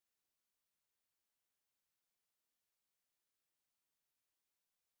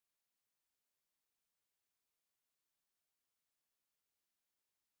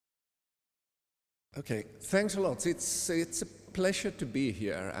Okay, thanks a lot. It's a pleasure to be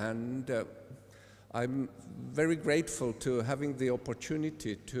here, and I'm very grateful to having the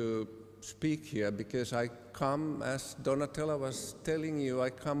opportunity to speak here, because I come, as Donatella was telling you, I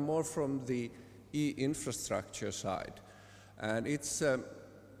come more from the e-infrastructure side. And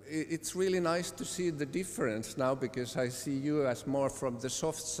it's really nice to see the difference now, because I see you as more from the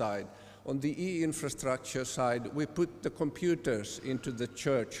soft side. On the e-infrastructure side, we put the computers into the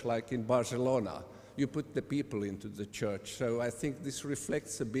church, like in Barcelona. You put the people into the church. So I think this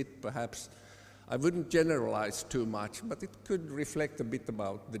reflects a bit, perhaps, I wouldn't generalize too much, but it could reflect a bit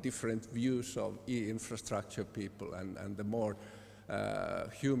about the different views of e-infrastructure people and the more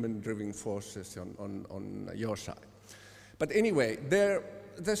human-driven forces on your side. But anyway,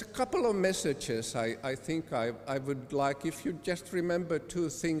 there's a couple of messages I think I would like. If you just remember two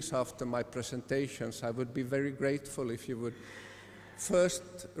things after my presentations, I would be very grateful if you would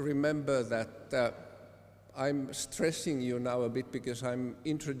first remember that I'm stressing you now a bit because I'm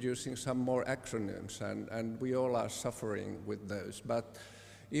introducing some more acronyms, and we all are suffering with those. But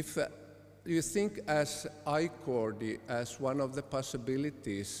if you think as iCORDI as one of the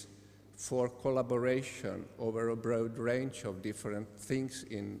possibilities for collaboration over a broad range of different things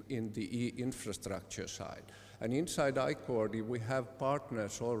in the e-infrastructure side. And inside iCORDI, we have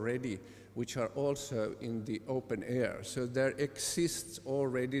partners already which are also in the OpenAIRE. So there exists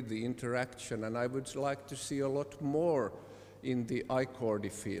already the interaction, and I would like to see a lot more in the iCORDI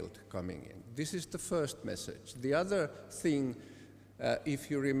field coming in. This is the first message. The other thing,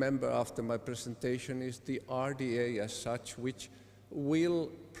 if you remember after my presentation, is the RDA as such, which will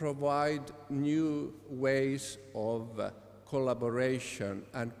provide new ways of collaboration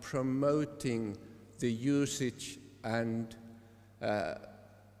and promoting the usage and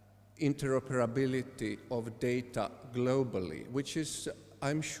interoperability of data globally, which is,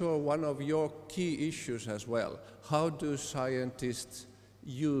 I'm sure, one of your key issues as well. How do scientists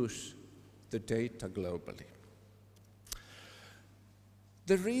use the data globally?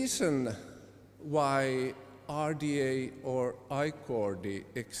 The reason why RDA or iCORDI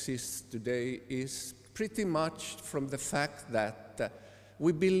exists today is pretty much from the fact that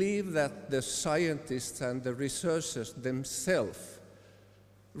we believe that the scientists and the researchers themselves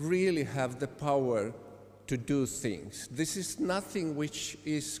really have the power to do things. This is nothing which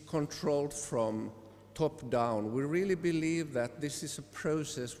is controlled from top down. We really believe that this is a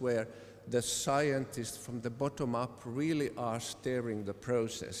process where the scientists from the bottom up really are steering the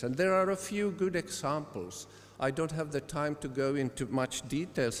process. And there are a few good examples. I don't have the time to go into much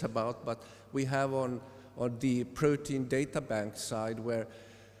details about, but we have on the protein data bank side where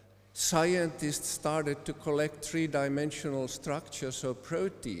scientists started to collect three-dimensional structures of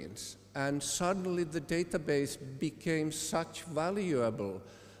proteins, and suddenly the database became such valuable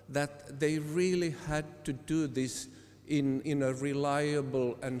that they really had to do this in a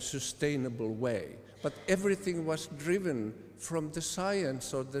reliable and sustainable way. But everything was driven from the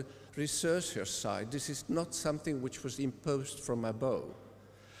science or the researcher side. This is not something which was imposed from above.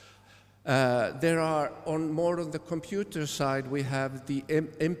 There are, more on the computer side, we have the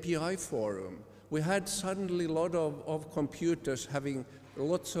MPI forum. We had suddenly a lot of computers having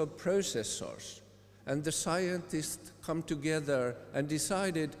lots of processors, and the scientists come together and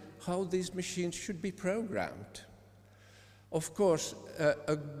decided how these machines should be programmed. Of course,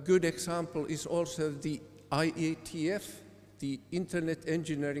 a good example is also the IETF, the Internet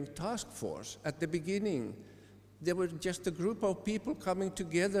Engineering Task Force. At the beginning, there were just a group of people coming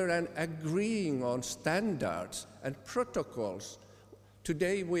together and agreeing on standards and protocols.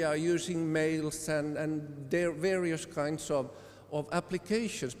 Today we are using mails and there are various kinds of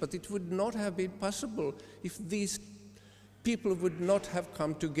applications, but it would not have been possible if these people would not have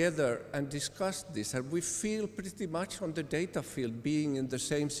come together and discussed this. And we feel pretty much on the data field being in the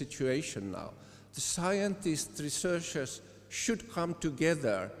same situation now. The scientists, researchers should come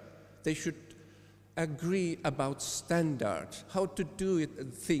together. They should agree about standards, how to do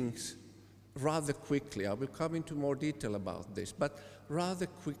things rather quickly. I will come into more detail about this, but rather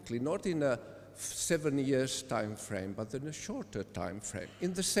quickly, not in a 7 years time frame, but in a shorter time frame,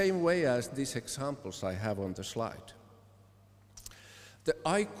 in the same way as these examples I have on the slide. The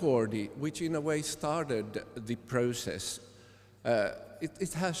iCORDI, which in a way started the process,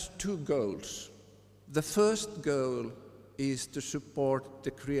 it has two goals. The first goal is to support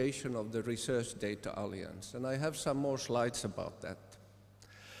the creation of the Research Data Alliance, and I have some more slides about that.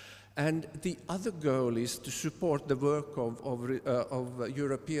 And the other goal is to support the work of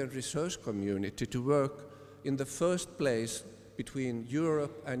European research community to work in the first place between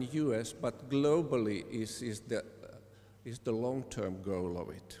Europe and US, but globally is the long-term goal of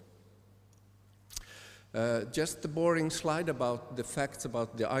it. Just the boring slide about the facts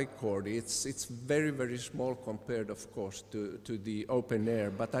about the iCORDI. It's very, very small compared, of course, to the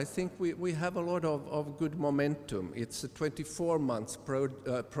OpenAIRE, but I think we have a lot of good momentum. It's a 24 months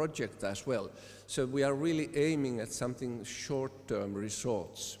project as well, so we are really aiming at something short-term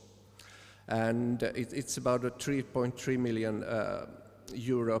results. And it's about a 3.3 million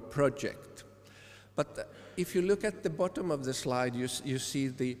euro project. But if you look at the bottom of the slide, you see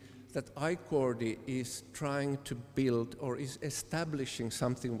that iCORDI is trying to build or is establishing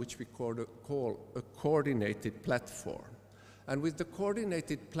something which we call a coordinated platform. And with the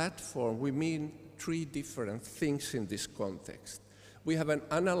coordinated platform, we mean three different things in this context. We have an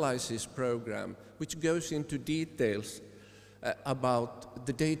analysis program which goes into details about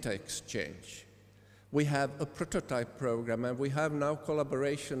the data exchange. We have a prototype program, and we have now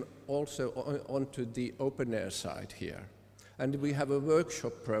collaboration also onto the OpenAIRE side here. And we have a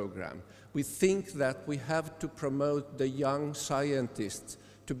workshop program. We think that we have to promote the young scientists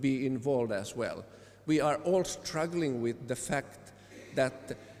to be involved as well. We are all struggling with the fact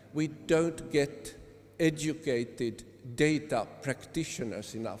that we don't get educated data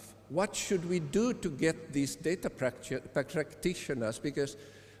practitioners enough. What should we do to get these data practitioners? Because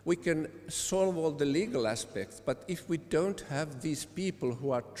we can solve all the legal aspects, but if we don't have these people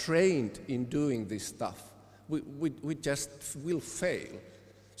who are trained in doing this stuff, we just will fail.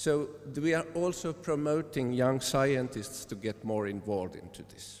 So we are also promoting young scientists to get more involved into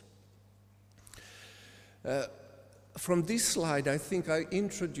this. From this slide, I think I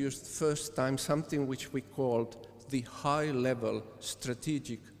introduced first time something which we called the high-level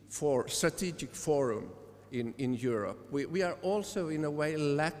strategic forum in Europe. We are also in a way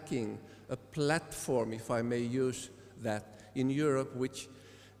lacking a platform, if I may use that, in Europe which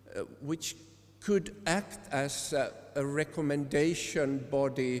could act as a recommendation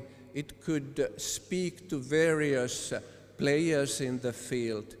body. It could speak to various players in the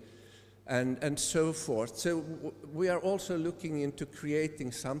field and so forth. So we are also looking into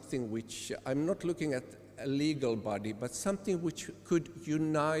creating something which, I'm not looking at a legal body, but something which could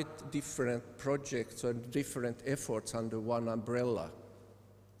unite different projects and different efforts under one umbrella.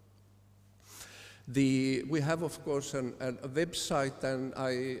 We have, of course, a website, and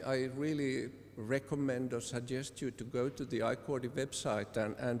I really recommend or suggest you to go to the iCORDI website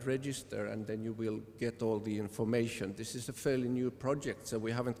and register, and then you will get all the information. This is a fairly new project, so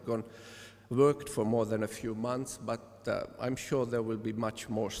we haven't worked for more than a few months, but I'm sure there will be much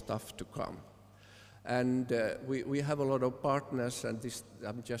more stuff to come. And we have a lot of partners, and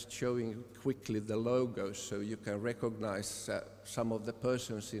I'm just showing you quickly the logos so you can recognize some of the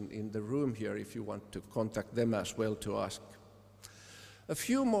persons in the room here if you want to contact them as well to ask. A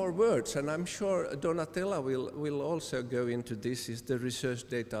few more words, and I'm sure Donatella will also go into this, is the Research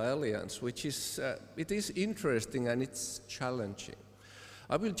Data Alliance, which is, it is interesting and it's challenging.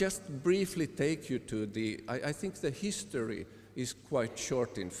 I will just briefly take you to I think the history is quite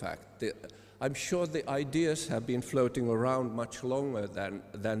short, in fact. I'm sure the ideas have been floating around much longer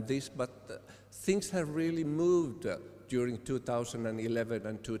than this, but things have really moved during 2011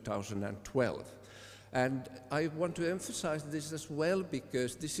 and 2012. And I want to emphasize this as well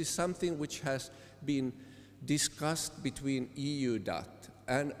because this is something which has been discussed between EUDAT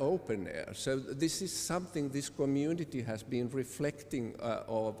and OpenAIRE. So this is something this community has been reflecting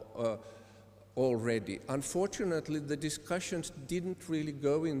already. Unfortunately, the discussions didn't really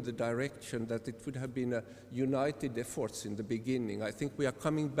go in the direction that it would have been a united efforts in the beginning. I think we are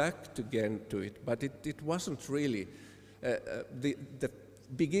coming back again to it, but it wasn't really. The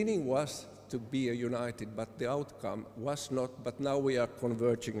beginning was to be a united, but the outcome was not, but now we are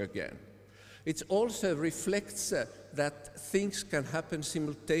converging again. It also reflects that things can happen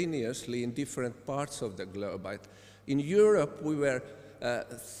simultaneously in different parts of the globe. In Europe, we were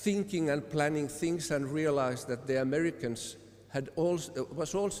thinking and planning things and realized that the Americans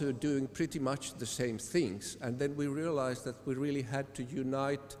was also doing pretty much the same things. And then we realized that we really had to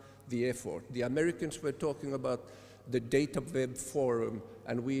unite the effort. The Americans were talking about the Data Web Forum,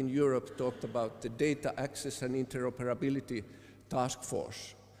 and we in Europe talked about the Data Access and Interoperability Task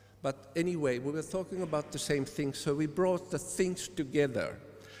Force. But anyway, we were talking about the same thing, so we brought the things together.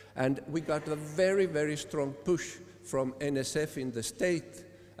 And we got a very, very strong push from NSF in the States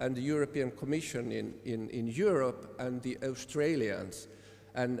and the European Commission in Europe and the Australians.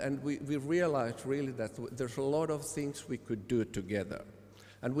 And we realized really that there's a lot of things we could do together.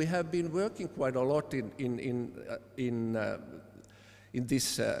 And we have been working quite a lot in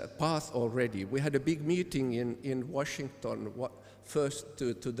this path already. We had a big meeting in Washington, 1st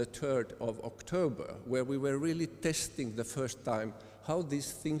to the 3rd of October, where we were really testing the first time how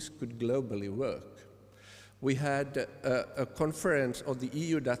these things could globally work. We had a conference, or the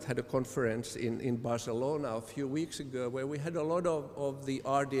EU that had a conference in Barcelona a few weeks ago, where we had a lot of the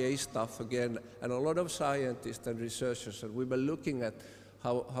RDA stuff again, and a lot of scientists and researchers, and we were looking at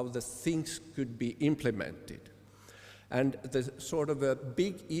how the things could be implemented. And the sort of a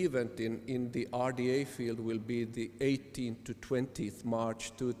big event in the RDA field will be the 18th to 20th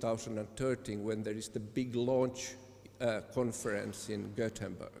March 2013, when there is the big launch conference in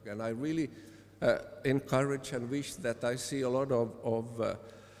Gothenburg. And I really encourage and wish that I see a lot of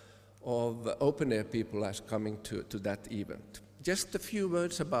OpenAIRE people as coming to that event. Just a few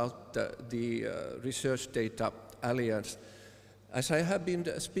words about the Research Data Alliance. As I have been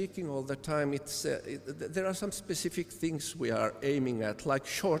speaking all the time, there are some specific things we are aiming at, like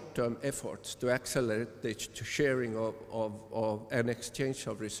short-term efforts to accelerate the sharing of an exchange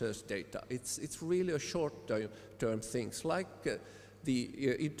of research data. It's really a short-term things, like the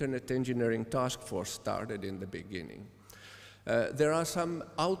Internet Engineering Task Force started in the beginning. There are some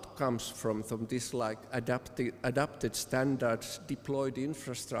outcomes from this, like adapted standards, deployed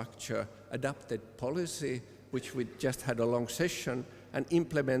infrastructure, adapted policy, which we just had a long session, and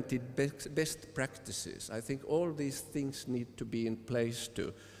implemented best practices. I think all these things need to be in place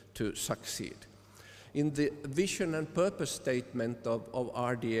to succeed. In the vision and purpose statement of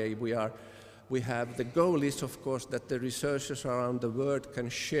RDA, we have the goal is, of course, that the researchers around the world can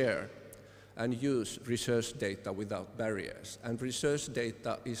share and use research data without barriers. And research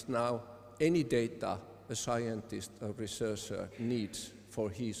data is now any data a scientist or researcher needs for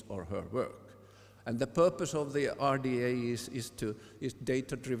his or her work. And the purpose of the RDA is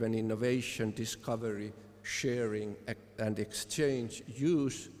data-driven innovation, discovery, sharing, and exchange,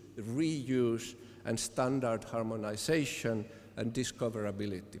 use, reuse, and standard harmonization and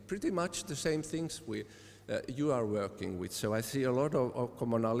discoverability. Pretty much the same things you are working with, so I see a lot of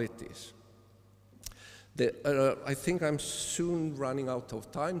commonalities. I think I'm soon running out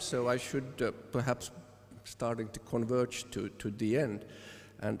of time, so I should perhaps starting to converge to the end,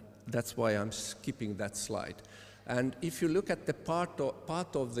 and that's why I'm skipping that slide. And if you look at the part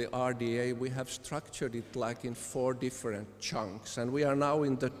of the RDA, we have structured it like in 4 different chunks, and we are now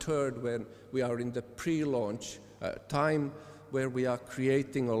in the third, when we are in the pre-launch time, where we are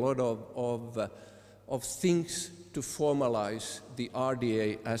creating a lot of things to formalize the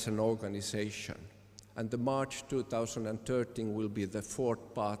RDA as an organization. And the March 2013 will be the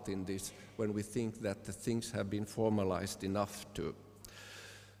 4th part in this, when we think that the things have been formalized enough to.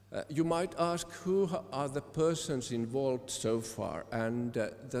 You might ask, who are the persons involved so far? And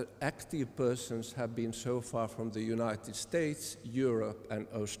the active persons have been so far from the United States, Europe, and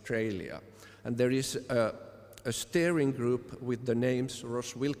Australia. And there is a steering group with the names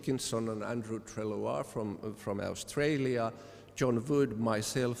Ross Wilkinson and Andrew Treloar from Australia, John Wood,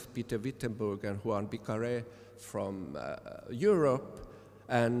 myself, Peter Wittenberg, and Juan Bicaré from Europe,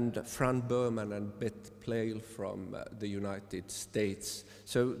 and Fran Berman and Beth Plale from the United States.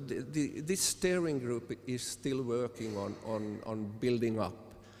 So this steering group is still working on building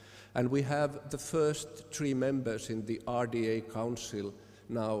up. And we have the first 3 members in the RDA Council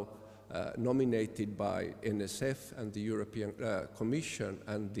now nominated by NSF and the European Commission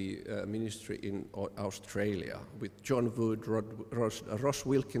and the Ministry in Australia, with John Wood, Ross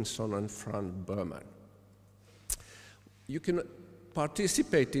Wilkinson, and Fran Berman. You can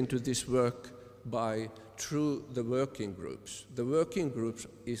participate into this work through the working groups. The working groups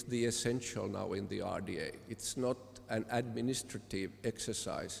is the essential now in the RDA. It's not an administrative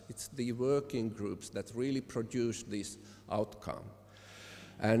exercise. It's the working groups that really produce this outcome.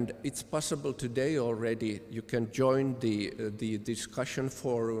 And it's possible today already. You can join the discussion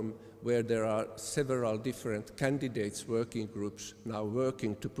forum, where there are several different candidates working groups now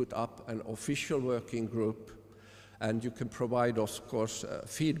working to put up an official working group. And you can provide, of course,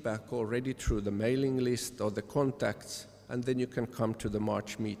 feedback already through the mailing list or the contacts, and then you can come to the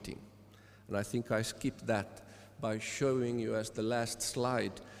March meeting. And I think I skipped that by showing you as the last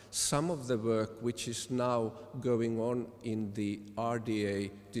slide some of the work which is now going on in the RDA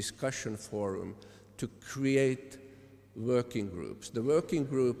discussion forum to create working groups. The working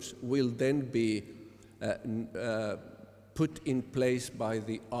groups will then be put in place by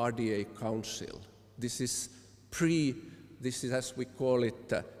the RDA Council. This is as we call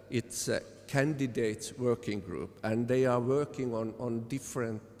it, it's a candidates working group, and they are working on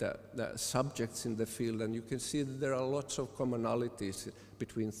different subjects in the field, and you can see that there are lots of commonalities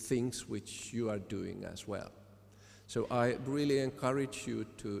between things which you are doing as well. So I really encourage you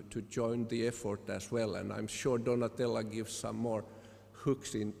to join the effort as well, and I'm sure Donatella gives some more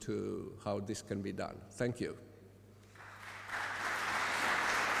hooks into how this can be done. Thank you.